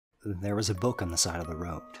There was a book on the side of the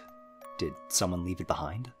road. Did someone leave it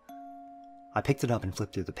behind? I picked it up and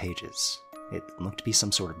flipped through the pages. It looked to be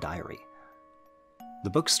some sort of diary.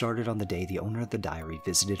 The book started on the day the owner of the diary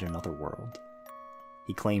visited another world.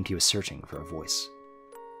 He claimed he was searching for a voice.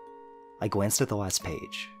 I glanced at the last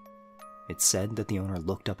page. It said that the owner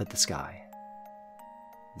looked up at the sky.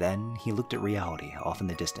 Then he looked at reality off in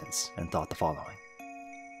the distance and thought the following.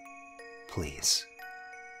 Please,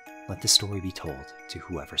 let this story be told to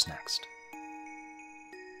whoever's next.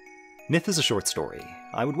 Myth is a short story.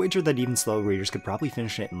 I would wager that even slow readers could probably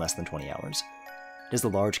finish it in less than 20 hours. It has a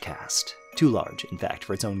large cast, too large, in fact,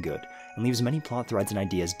 for its own good, and leaves many plot threads and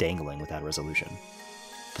ideas dangling without resolution.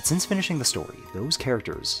 But since finishing the story, those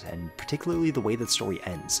characters, and particularly the way that the story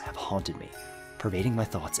ends, have haunted me, pervading my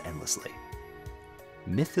thoughts endlessly.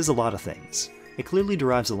 Myth is a lot of things. It clearly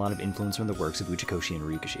derives a lot of influence from the works of Uchikoshi and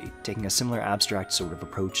Ryukishi, taking a similar abstract sort of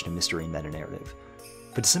approach to mystery and meta-narrative.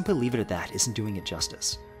 But to simply leave it at that isn't doing it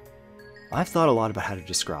justice. I've thought a lot about how to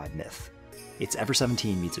describe myth. It's Ever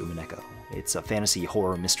 17 meets Umineko. It's a fantasy,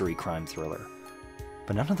 horror, mystery, crime thriller.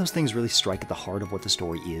 But none of those things really strike at the heart of what the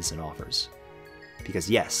story is and offers. Because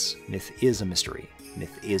yes, myth is a mystery,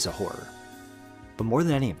 myth is a horror. But more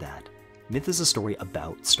than any of that, myth is a story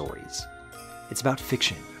about stories. It's about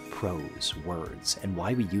fiction, prose, words, and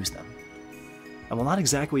why we use them. And while not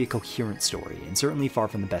exactly a coherent story, and certainly far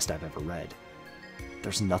from the best I've ever read,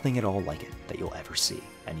 there's nothing at all like it that you'll ever see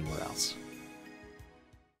anywhere else.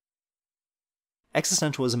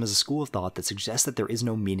 Existentialism is a school of thought that suggests that there is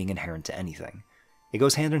no meaning inherent to anything. It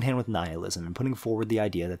goes hand in hand with nihilism and putting forward the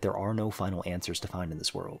idea that there are no final answers to find in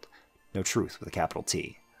this world, no truth with a capital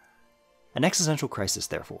T. An existential crisis,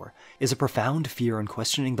 therefore, is a profound fear in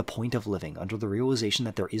questioning the point of living under the realization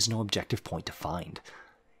that there is no objective point to find.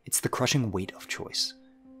 It's the crushing weight of choice.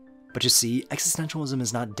 But you see, existentialism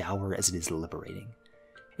is not dour as it is liberating.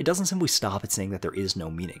 It doesn't simply stop at saying that there is no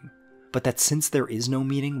meaning, but that since there is no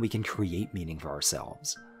meaning, we can create meaning for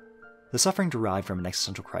ourselves. The suffering derived from an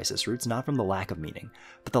existential crisis roots not from the lack of meaning,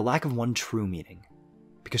 but the lack of one true meaning,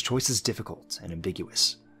 because choice is difficult and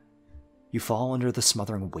ambiguous. You fall under the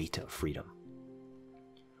smothering weight of freedom.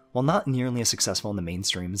 While not nearly as successful in the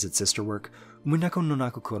mainstream as its sister work, Umineko no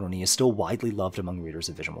Koro is still widely loved among readers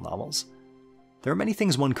of visual novels. There are many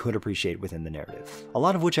things one could appreciate within the narrative, a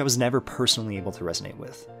lot of which I was never personally able to resonate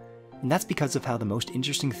with, and that's because of how the most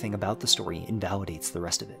interesting thing about the story invalidates the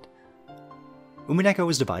rest of it. Umineko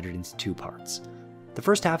is divided into two parts. The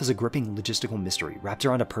first half is a gripping logistical mystery wrapped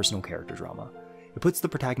around a personal character drama. It puts the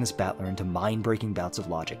protagonist battler into mind-breaking bouts of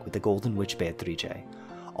logic with the Golden Witch Beatrice,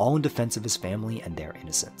 all in defense of his family and their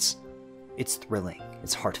innocence. It's thrilling,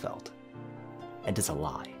 it's heartfelt, and it's a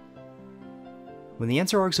lie. When the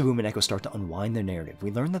answer arcs of Umineko start to unwind their narrative,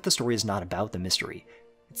 we learn that the story is not about the mystery.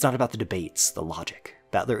 It's not about the debates, the logic.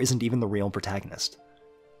 Battler isn't even the real protagonist.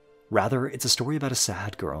 Rather, it's a story about a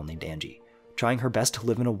sad girl named Angie, trying her best to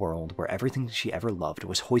live in a world where everything she ever loved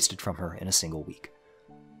was hoisted from her in a single week.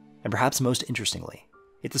 And perhaps most interestingly,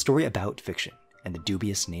 it's a story about fiction and the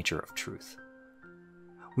dubious nature of truth.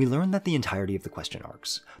 We learn that the entirety of the question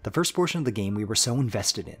arcs, the first portion of the game we were so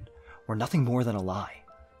invested in, were nothing more than a lie.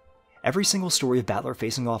 Every single story of Battler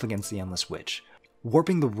facing off against the Endless Witch,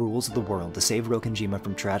 warping the rules of the world to save Rokenjima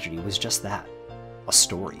from tragedy, was just that, a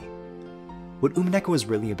story. What Umineko is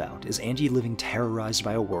really about is Angie living terrorized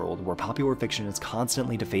by a world where popular fiction is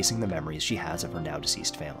constantly defacing the memories she has of her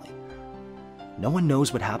now-deceased family. No one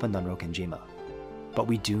knows what happened on Rokenjima, but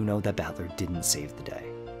we do know that Battler didn't save the day.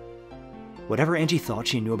 Whatever Angie thought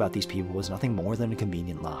she knew about these people was nothing more than a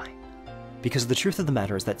convenient lie, because the truth of the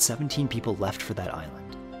matter is that 17 people left for that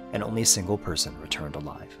island, and only a single person returned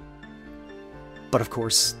alive. But of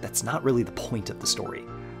course, that's not really the point of the story.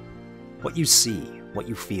 What you see, what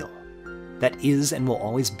you feel, that is and will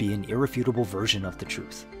always be an irrefutable version of the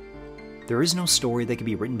truth. There is no story that could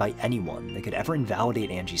be written by anyone that could ever invalidate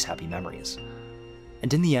Angie's happy memories.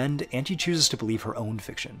 And in the end, Angie chooses to believe her own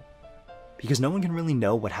fiction, because no one can really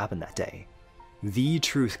know what happened that day. The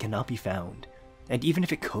truth cannot be found, and even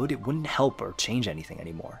if it could, it wouldn't help or change anything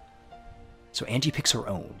anymore. So Angie picks her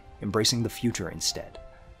own, embracing the future instead.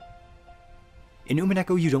 In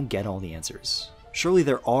Umineko, you don't get all the answers. Surely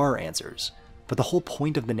there are answers, but the whole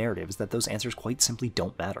point of the narrative is that those answers quite simply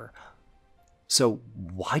don't matter. So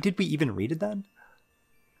why did we even read it then?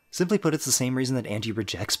 Simply put, it's the same reason that Angie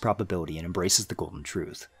rejects probability and embraces the golden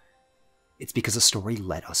truth. It's because the story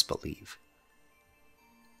let us believe.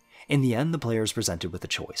 In the end, the player is presented with a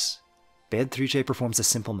choice. Beatrice performs a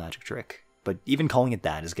simple magic trick, but even calling it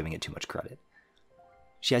that is giving it too much credit.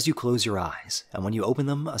 She has you close your eyes, and when you open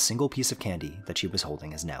them, a single piece of candy that she was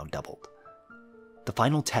holding is now doubled. The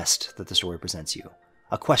final test that the story presents you,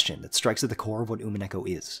 a question that strikes at the core of what Umineko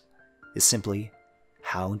is simply,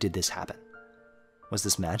 how did this happen? Was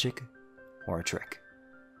this magic or a trick?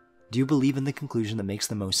 Do you believe in the conclusion that makes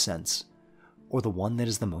the most sense, or the one that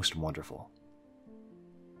is the most wonderful?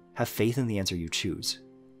 Have faith in the answer you choose,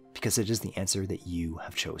 because it is the answer that you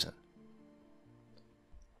have chosen.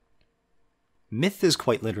 Myth is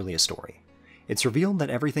quite literally a story. It's revealed that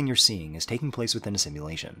everything you're seeing is taking place within a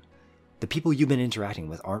simulation. The people you've been interacting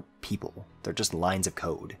with aren't people, they're just lines of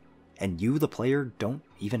code, and you, the player, don't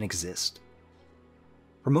even exist.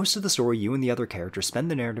 For most of the story, you and the other characters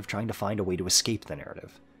spend the narrative trying to find a way to escape the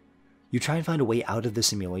narrative. You try and find a way out of the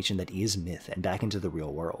simulation that is myth and back into the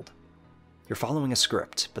real world. You're following a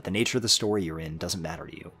script, but the nature of the story you're in doesn't matter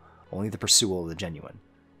to you, only the pursuit of the genuine.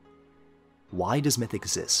 Why does myth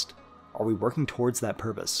exist? Are we working towards that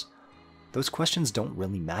purpose? Those questions don't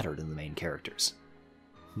really matter to the main characters.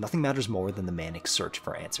 Nothing matters more than the manic search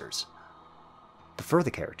for answers. But for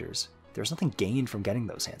the characters, there's nothing gained from getting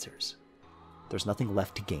those answers. There's nothing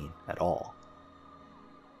left to gain at all.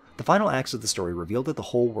 The final acts of the story reveal that the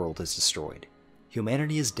whole world is destroyed.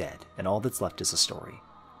 Humanity is dead, and all that's left is a story.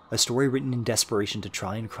 A story written in desperation to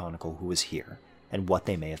try and chronicle who was here, and what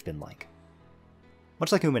they may have been like.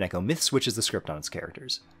 Much like Umineko, myth switches the script on its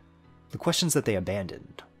characters. The questions that they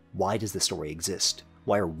abandoned, why does this story exist?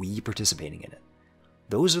 Why are we participating in it?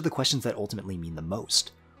 Those are the questions that ultimately mean the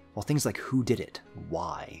most, while things like who did it,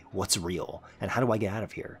 why, what's real, and how do I get out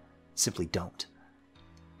of here simply don't.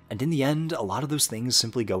 And in the end, a lot of those things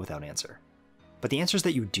simply go without answer. But the answers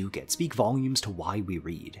that you do get speak volumes to why we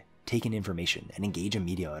read, take in information, and engage in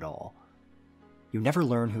media at all. You never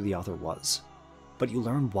learn who the author was, but you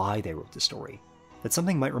learn why they wrote the story, that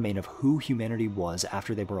something might remain of who humanity was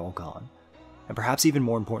after they were all gone. And perhaps even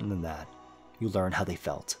more important than that, you learn how they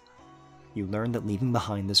felt. You learn that leaving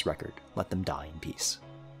behind this record let them die in peace.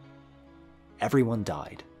 Everyone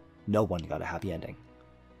died. No one got a happy ending.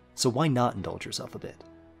 So why not indulge yourself a bit?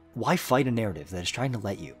 Why fight a narrative that is trying to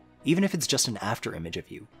let you, even if it's just an after-image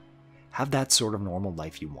of you, have that sort of normal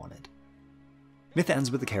life you wanted? Myth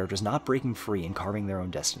ends with the characters not breaking free and carving their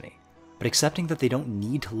own destiny, but accepting that they don't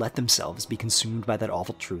need to let themselves be consumed by that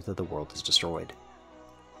awful truth that the world is destroyed.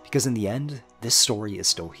 Because in the end, this story is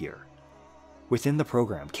still here. Within the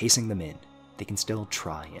program casing them in, they can still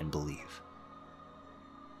try and believe.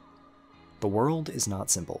 The world is not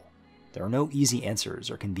simple. There are no easy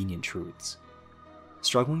answers or convenient truths.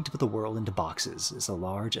 Struggling to put the world into boxes is a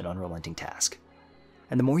large and unrelenting task.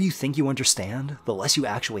 And the more you think you understand, the less you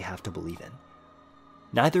actually have to believe in.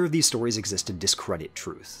 Neither of these stories exist to discredit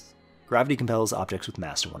truth. Gravity compels objects with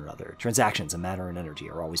mass to one another. Transactions of matter and energy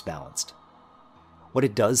are always balanced. What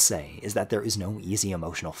it does say is that there is no easy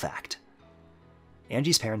emotional fact.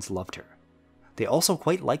 Angie's parents loved her. They also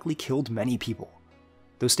quite likely killed many people.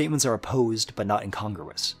 Those statements are opposed but not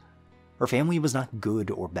incongruous. Her family was not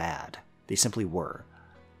good or bad. They simply were.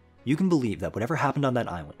 You can believe that whatever happened on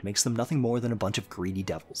that island makes them nothing more than a bunch of greedy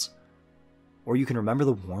devils. Or you can remember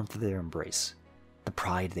the warmth of their embrace, the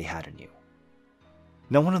pride they had in you.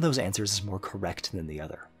 No one of those answers is more correct than the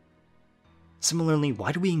other. Similarly,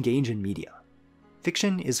 why do we engage in media?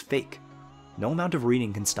 Fiction is fake. No amount of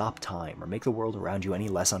reading can stop time or make the world around you any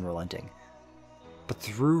less unrelenting. But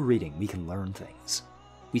through reading, we can learn things.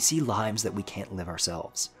 We see lives that we can't live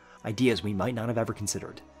ourselves, ideas we might not have ever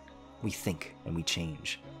considered. We think and we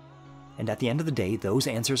change. And at the end of the day, those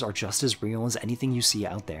answers are just as real as anything you see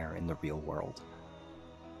out there in the real world.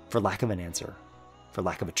 For lack of an answer, for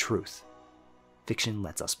lack of a truth, fiction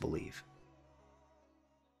lets us believe.